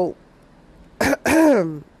 So,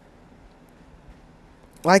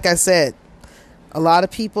 like I said, a lot of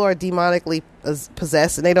people are demonically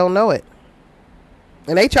possessed and they don't know it.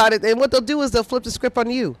 And and what they'll do is they'll flip the script on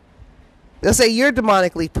you. They'll say you're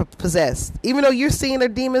demonically possessed, even though you're seeing their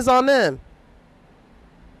demons on them.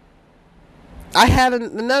 I had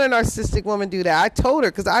another narcissistic woman do that. I told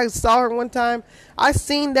her, because I saw her one time. I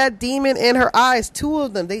seen that demon in her eyes. 2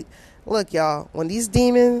 of them. They look, y'all. When these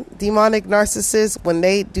demonic narcissists, when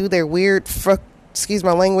they do their weird, excuse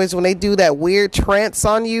my language, when they do that weird trance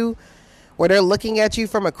on you, where they're looking at you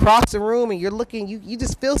from across the room, and you're looking, you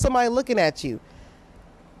just feel somebody looking at you,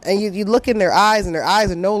 and you look in their eyes, and their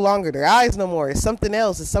eyes are no longer their eyes no more. It's something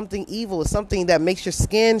else. It's something evil. It's something that makes your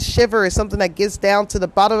skin shiver. It's something that gets down to the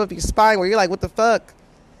bottom of your spine, where you're like, what the fuck?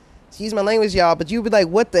 Excuse my language, y'all, but you'd be like,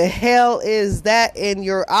 what the hell is that in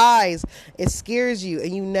your eyes? It scares you,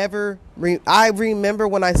 and you never I remember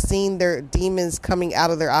when I seen their demons coming out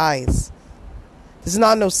of their eyes. This is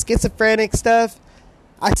not no schizophrenic stuff.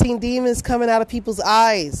 I seen demons coming out of people's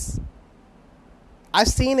eyes. I've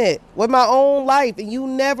seen it with my own life, and you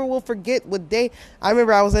never will forget what day. I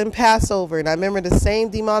remember I was in Passover, and I remember the same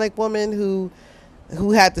demonic woman who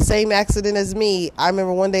had the same accident as me. I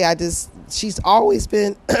remember one day she's always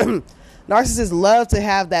been, narcissists love to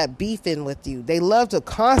have that beefing with you. They love to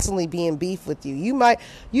constantly be in beef with you.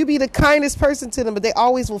 You be the kindest person to them, but they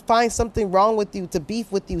always will find something wrong with you, to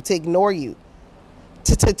beef with you, to ignore you,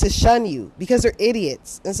 to shun you, because they're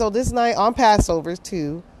idiots. And so this night on Passover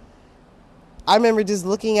too, I remember just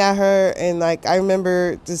looking at her, and like, I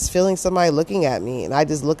remember just feeling somebody looking at me, and I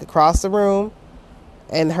just look across the room,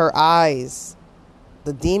 and her eyes,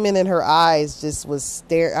 the demon in her eyes just was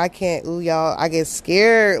staring. Y'all, I get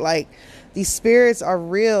scared. Like, these spirits are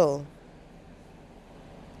real.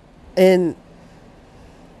 And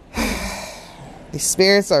these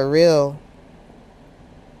spirits are real.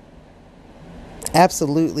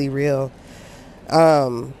 Absolutely real.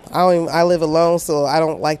 I live alone, so I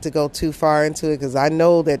don't like to go too far into it, because I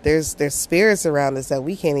know that there's spirits around us that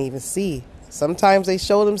we can't even see. Sometimes they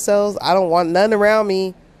show themselves. I don't want none around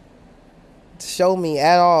me to show me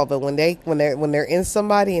at all, but when they're in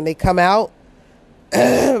somebody and they come out,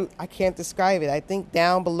 I can't describe it. I think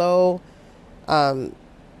down below,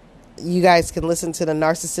 you guys can listen to the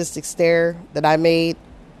narcissistic stare that I made.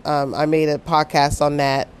 I made a podcast on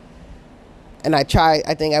that. And I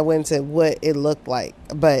think I went into what it looked like,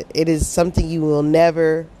 but it is something you will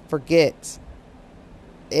never forget.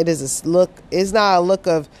 It is it's not a look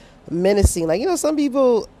of menacing. Like, some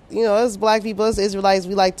people, us black people, us Israelites,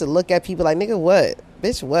 we like to look at people like, nigga, what?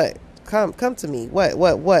 Bitch, what? Come to me.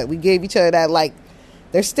 What? We gave each other that, like,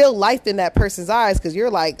 there's still life in that person's eyes, because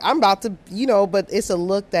you're like, I'm about to, but it's a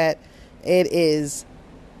look that it is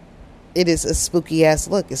a spooky ass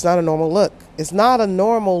look. It's not a normal look. It's not a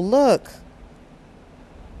normal look.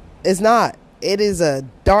 It's not. It is a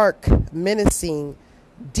dark, menacing,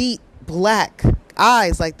 deep black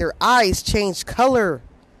eyes. Like, their eyes change color.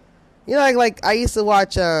 Like I used to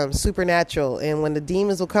watch Supernatural, and when the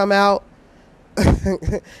demons will come out,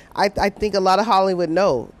 I think a lot of Hollywood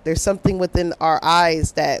know there's something within our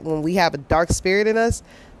eyes that when we have a dark spirit in us,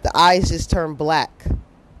 the eyes just turn black.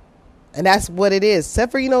 And that's what it is.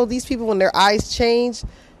 Except for, these people, when their eyes change,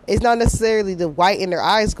 it's not necessarily the white in their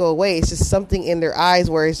eyes go away. It's just something in their eyes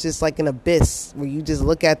where it's just like an abyss, where you just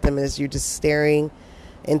look at them as you're just staring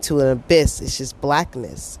into an abyss. It's just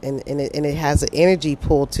blackness, and it has an energy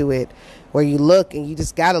pull to it where you look and you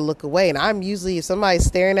just got to look away. And I'm usually, if somebody's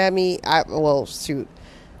staring at me, I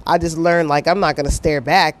just learned, like, I'm not going to stare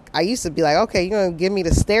back. I used to be like, okay, you're going to give me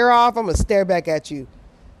the stare off, I'm going to stare back at you.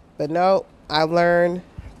 But no, I learned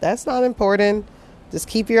that's not important. Just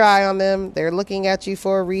keep your eye on them. They're looking at you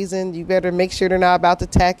for a reason. You better make sure they're not about to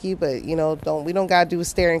attack you. But, we don't got to do a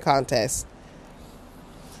staring contest.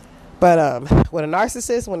 But with a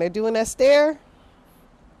narcissist, when they're doing that stare,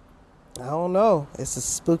 I don't know. It's a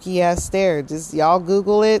spooky ass stare. Just y'all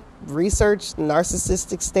Google it, research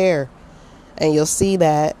narcissistic stare, and you'll see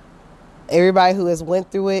that everybody who has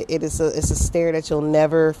went through it, it's a stare that you'll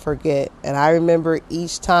never forget. And I remember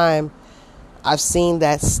each time I've seen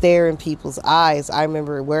that stare in people's eyes, I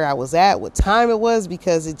remember where I was at, what time it was,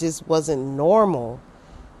 because it just wasn't normal.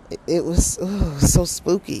 It was so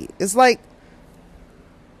spooky. It's like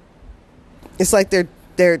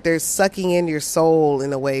they're sucking in your soul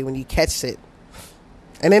in a way when you catch it.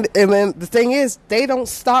 And then the thing is, they don't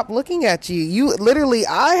stop looking at you.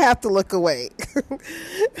 I have to look away.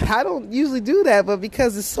 I don't usually do that, but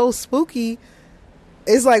because it's so spooky,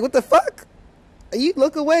 it's like, what the fuck? You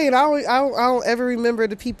look away, and I don't ever remember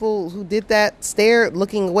the people who did that stare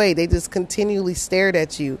looking away. They just continually stared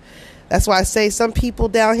at you. That's why I say some people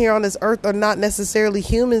down here on this earth are not necessarily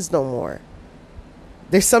humans no more.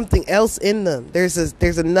 There's something else in them. There's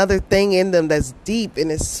another thing in them that's deep,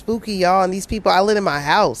 and it's spooky, y'all. And these people, I live in my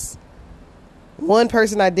house. One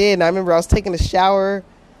person I did, and I remember I was taking a shower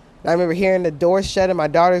I remember hearing the door shut in my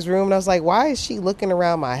daughter's room, and I was like, why is she looking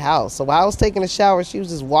around my house? So while I was taking a shower, she was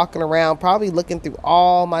just walking around, probably looking through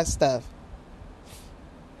all my stuff.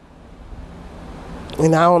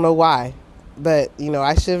 And I don't know why. But, you know,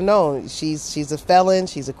 I should have known. She's a felon.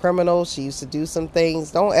 She's a criminal. She used to do some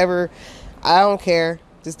things. I don't care.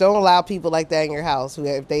 Just don't allow people like that in your house. Who,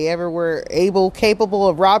 if they ever were capable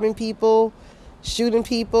of robbing people, shooting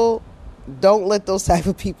people, don't let those type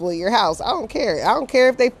of people in your house. I don't care. I don't care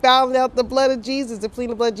if they found out the blood of Jesus, the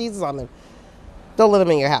pleading the blood of Jesus on them. Don't let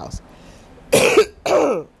them in your house.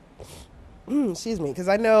 Excuse me, because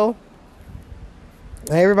I know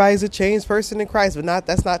everybody's a changed person in Christ, but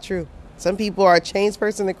that's not true. Some people are a changed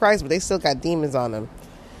person in Christ, but they still got demons on them.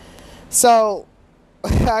 So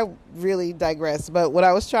I really digress. But what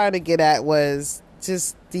I was trying to get at was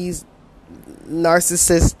just these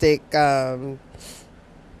narcissistic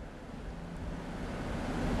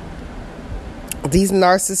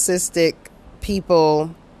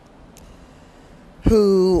people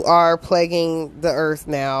who are plaguing the earth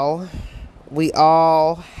now. We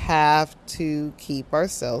all have to keep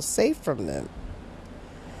ourselves safe from them.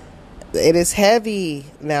 It is heavy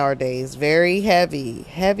nowadays, very heavy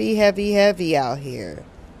out here.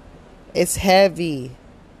 It's heavy.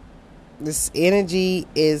 This energy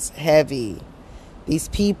is heavy. These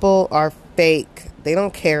people are fake. They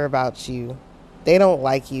don't care about you. They don't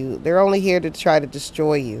like you. They're only here to try to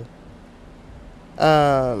destroy you.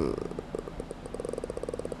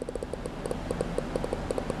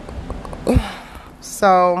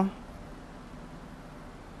 So,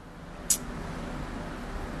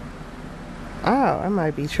 I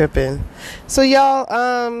might be tripping. So y'all,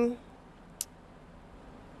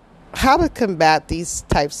 how to combat these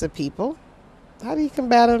types of people? How do you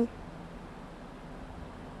combat them?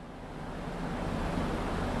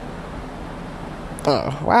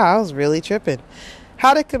 Oh, wow, I was really tripping.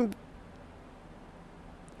 I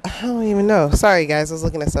don't even know. Sorry, guys, I was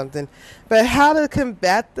looking at something. But how to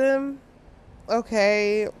combat them?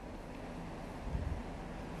 Okay.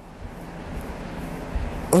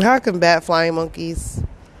 How to combat flying monkeys?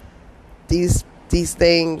 These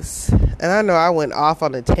things. And I know I went off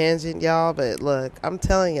on a tangent, y'all, but look, I'm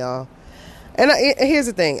telling y'all. And here's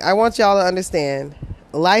the thing. I want y'all to understand.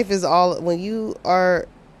 Life is all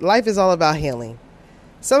about healing.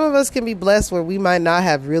 Some of us can be blessed where we might not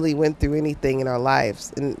have really went through anything in our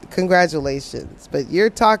lives. And congratulations. But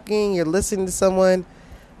you're listening to someone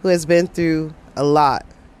who has been through a lot.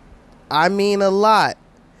 I mean a lot.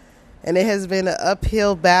 And it has been an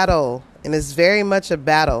uphill battle. And it's very much a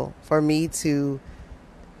battle for me to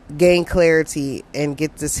gain clarity and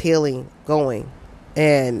get this healing going.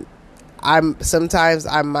 And sometimes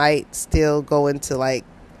I might still go into like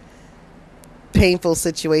painful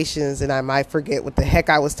situations and I might forget what the heck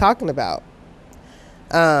I was talking about,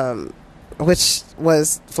 which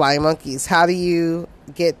was flying monkeys. How do you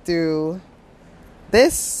get through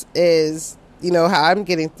this? Is, you know, how I'm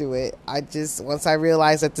getting through it. Once I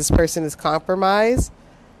realize that this person is compromised,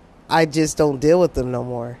 I just don't deal with them no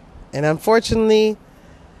more. And unfortunately,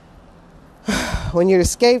 when you're the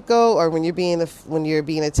scapegoat, or when you're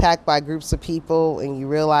being attacked by groups of people, and you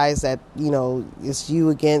realize that, you know, it's you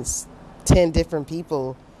against 10 different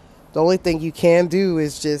people, the only thing you can do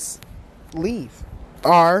is just leave,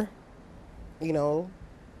 or, you know,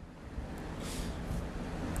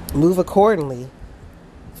 move accordingly.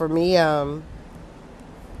 For me,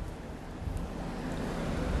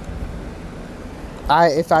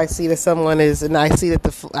 if I see that someone is, and I see the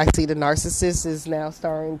narcissist is now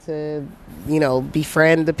starting to, you know,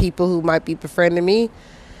 befriend the people who might be befriending me,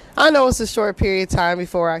 I know it's a short period of time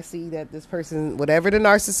before I see that this person, whatever the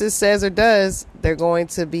narcissist says or does, that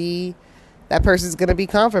person's going to be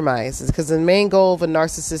compromised. Because the main goal of a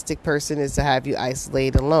narcissistic person is to have you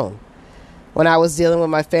isolated alone. When I was dealing with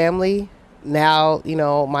my family, now, you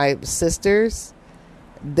know, my sisters,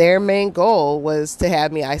 their main goal was to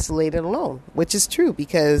have me isolated alone, which is true,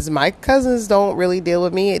 because my cousins don't really deal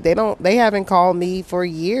with me. They haven't called me for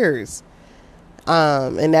years.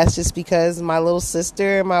 And that's just because my little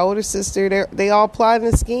sister and my older sister, they all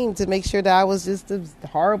plotted a scheme to make sure that I was just a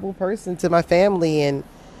horrible person to my family. And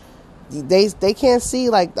they can't see,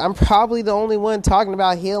 like, I'm probably the only one talking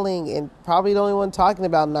about healing, and probably the only one talking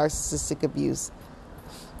about narcissistic abuse.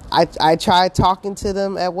 I tried talking to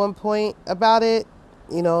them at one point about it,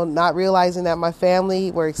 you know, not realizing that my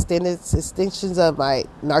family were extensions of my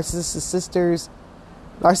narcissistic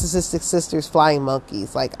sisters flying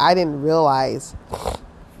monkeys. Like, I didn't realize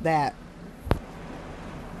that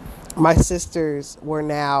my sisters were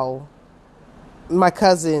now, my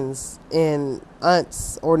cousins and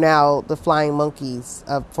aunts are now the flying monkeys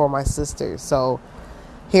for my sisters. So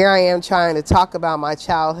Here I am trying to talk about my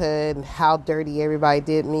childhood and how dirty everybody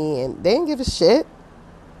did me, and they didn't give a shit.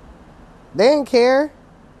 They didn't care.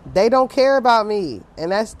 They don't care about me. And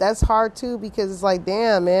that's hard too, because it's like,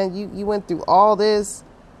 damn, man, you went through all this.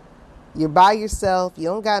 You're by yourself. You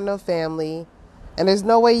don't got no family. And there's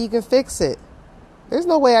no way you can fix it. There's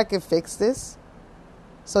no way I can fix this.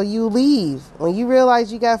 So you leave. When you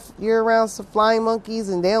realize you're around some flying monkeys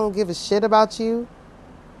and they don't give a shit about you.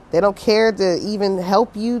 They don't care to even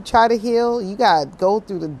help you try to heal. You got to go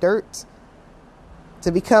through the dirt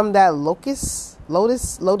to become that lotus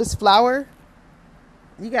flower.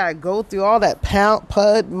 You got to go through all that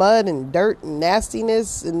mud and dirt and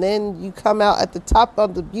nastiness. And then you come out at the top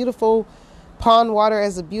of the beautiful pond water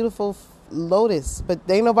as a beautiful lotus. But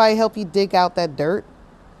ain't nobody help you dig out that dirt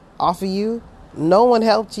off of you. No one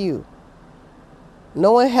helped you.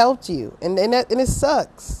 No one helped you. And it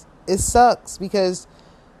sucks. It sucks because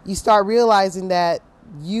you start realizing that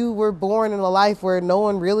you were born in a life where no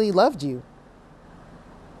one really loved you.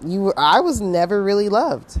 I was never really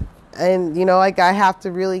loved. And, like I have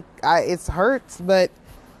to really, it hurts, but,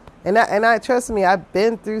 and I trust me, I've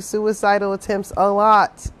been through suicidal attempts a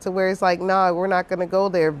lot to where it's like, nah, we're not going to go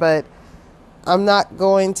there, but I'm not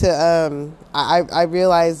going to, I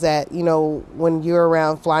realize that, when you're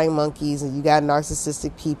around flying monkeys and you got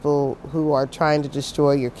narcissistic people who are trying to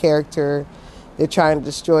destroy your character, they're trying to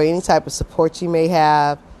destroy any type of support you may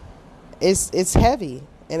have. It's heavy,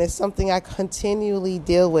 and it's something I continually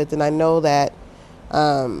deal with. And I know that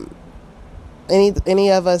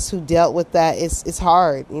any of us who dealt with that, it's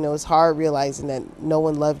hard. It's hard realizing that no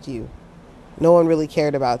one loved you, no one really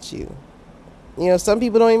cared about you. Some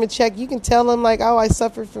people don't even check. You can tell them like, oh, I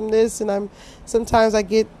suffered from this, and sometimes I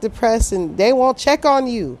get depressed, and they won't check on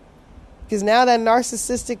you. Because now that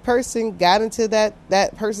narcissistic person got into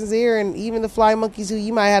that person's ear, and even the flying monkeys who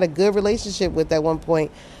you might have had a good relationship with at one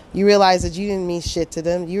point, you realize that you didn't mean shit to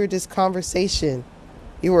them. You were just conversation.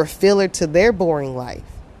 You were a filler to their boring life.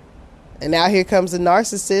 And now here comes the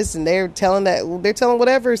narcissist, and they're telling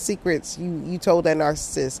whatever secrets you told that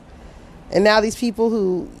narcissist. And now these people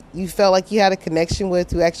who you felt like you had a connection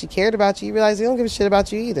with, who actually cared about you, you realize they don't give a shit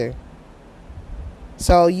about you either.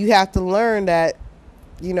 So you have to learn that,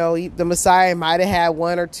 the Messiah might have had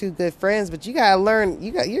one or two good friends, but you got to learn,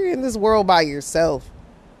 you're in this world by yourself.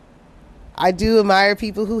 I do admire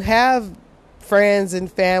people who have friends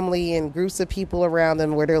and family and groups of people around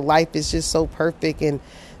them where their life is just so perfect, and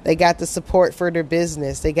they got the support for their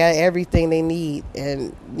business. They got everything they need.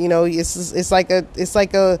 And, it's like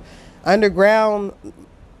a underground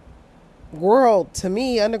world to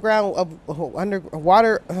me, underground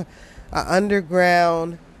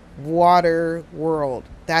water world.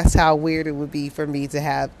 That's how weird it would be for me to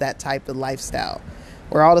have that type of lifestyle,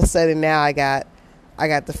 where all of a sudden now I got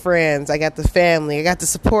the friends, I got the family, I got the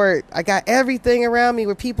support, I got everything around me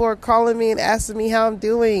where people are calling me and asking me how I'm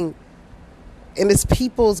doing. And it's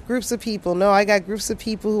groups of people. No, I got groups of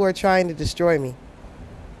people who are trying to destroy me.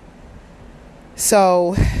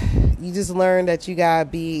 So you just learn that you gotta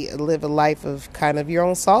live a life of kind of your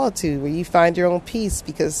own solitude, where you find your own peace.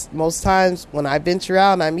 Because most times when I venture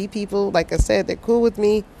out and I meet people, like I said, they're cool with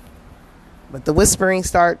me, but the whispering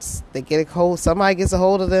starts. Somebody gets a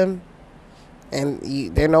hold of them,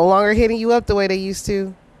 and they're no longer hitting you up the way they used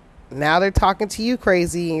to. Now they're talking to you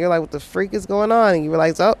crazy, and you're like, what the freak is going on? And you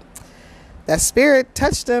realize, oh, that spirit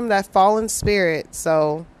touched them, that fallen spirit.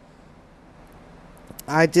 So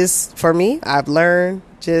I've learned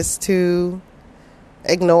just to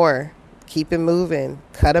ignore, keep it moving,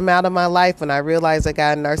 cut them out of my life. When I realize I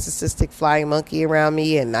got a narcissistic flying monkey around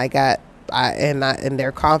me, and and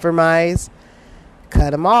they're compromised,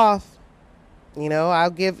 cut them off. I'll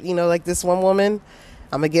give, like this one woman,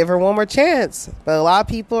 I'm gonna give her one more chance. But a lot of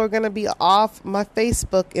people are gonna be off my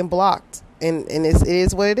Facebook and blocked, and it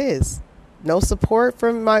is what it is. No support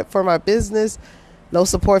for my business. No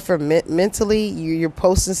support for mentally. You're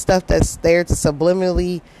posting stuff that's there to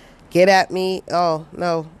subliminally get at me. Oh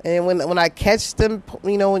no! And when I catch them,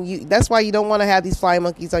 that's why you don't want to have these flying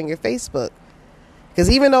monkeys on your Facebook. Because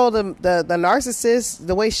even though the narcissist,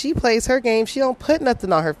 the way she plays her game, she don't put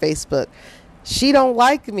nothing on her Facebook. She don't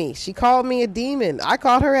like me. She called me a demon. I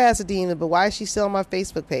called her ass a demon, but why is she still on my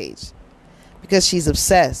Facebook page? Because she's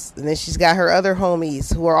obsessed. And then she's got her other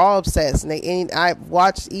homies who are all obsessed. And I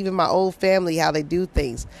watched even my old family, how they do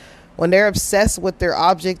things. When they're obsessed with their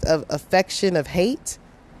object of affection, of hate,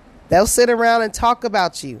 they'll sit around and talk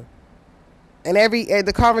about you. And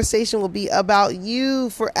the conversation will be about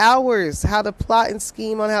you for hours, how to plot and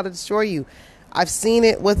scheme on how to destroy you. I've seen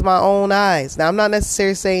it with my own eyes. Now, I'm not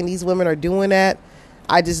necessarily saying these women are doing that.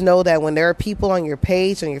 I just know that when there are people on your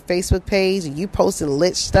page, on your Facebook page, and you posting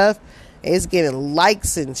lit stuff, it's getting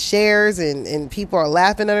likes and shares, and people are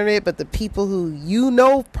laughing under it. But the people who you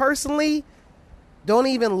know personally don't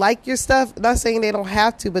even like your stuff. I'm not saying they don't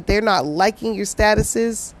have to, but they're not liking your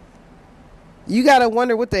statuses. You got to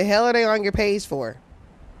wonder, what the hell are they on your page for?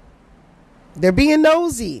 They're being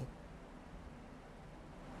nosy.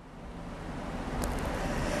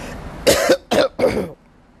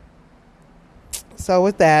 So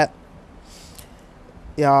with that,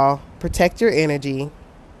 y'all, protect your energy,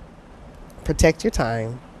 protect your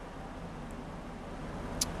time,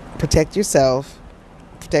 protect yourself,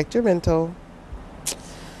 protect your mental,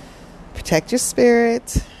 protect your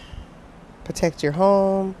spirit, protect your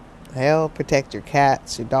home, hell, protect your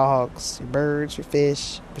cats, your dogs, your birds, your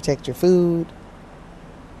fish, protect your food,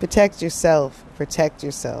 protect yourself, protect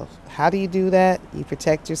yourself. How do you do that? You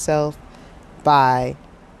protect yourself by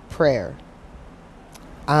prayer.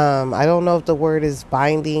 I don't know if the word is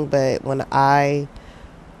binding, but when I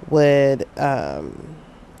would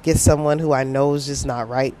get someone who I know is just not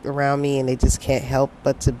right around me and they just can't help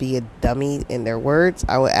but to be a dummy in their words,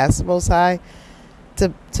 I would ask the Most High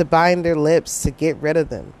to bind their lips, to get rid of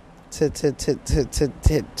them,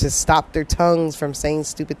 to stop their tongues from saying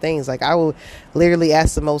stupid things. Like, I will literally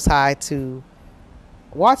ask the Most High to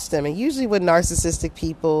watch them. And usually with narcissistic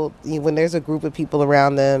people, when there's a group of people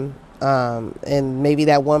around them, and maybe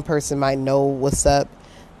that one person might know what's up,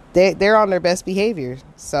 they're on their best behavior.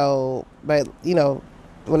 So, but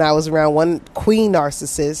when I was around one queen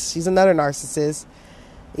narcissist, she's another narcissist,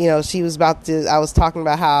 she was I was talking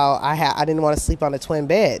about how I didn't want to sleep on a twin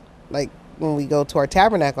bed. Like, when we go to our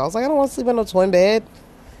tabernacle, I was like, I don't want to sleep on a twin bed.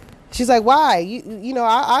 She's like, why?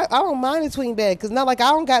 I don't mind a twin bed, because not like I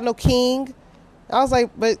don't got no king. I was like,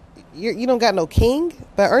 but you don't got no king,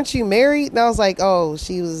 but aren't you married? And I was like, oh,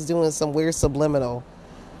 she was doing some weird subliminal.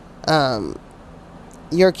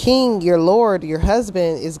 Your king, your Lord, your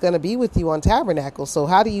husband is going to be with you on tabernacle. So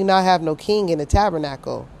how do you not have no king in the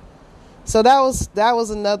tabernacle? So that was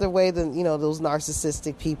another way that, those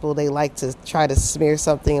narcissistic people, they like to try to smear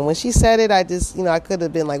something. And when she said it, I just, I could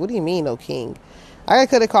have been like, what do you mean no king? I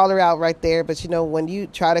could have called her out right there. But, when you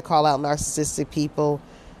try to call out narcissistic people,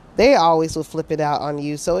 they always will flip it out on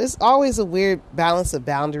you. So it's always a weird balance of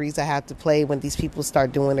boundaries I have to play when these people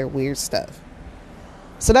start doing their weird stuff.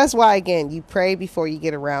 So that's why, again, you pray before you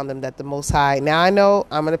get around them, that the Most High, now I know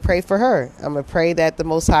I'm going to pray for her. I'm going to pray that the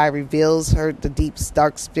Most High reveals her the deep,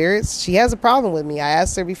 dark spirits. She has a problem with me. I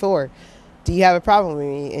asked her before, do you have a problem with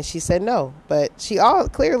me? And she said no. But she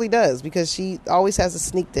clearly does, because she always has to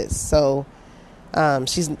sneak this. So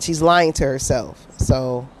she's lying to herself.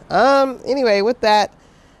 So anyway, with that,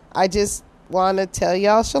 I just want to tell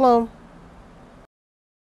y'all shalom.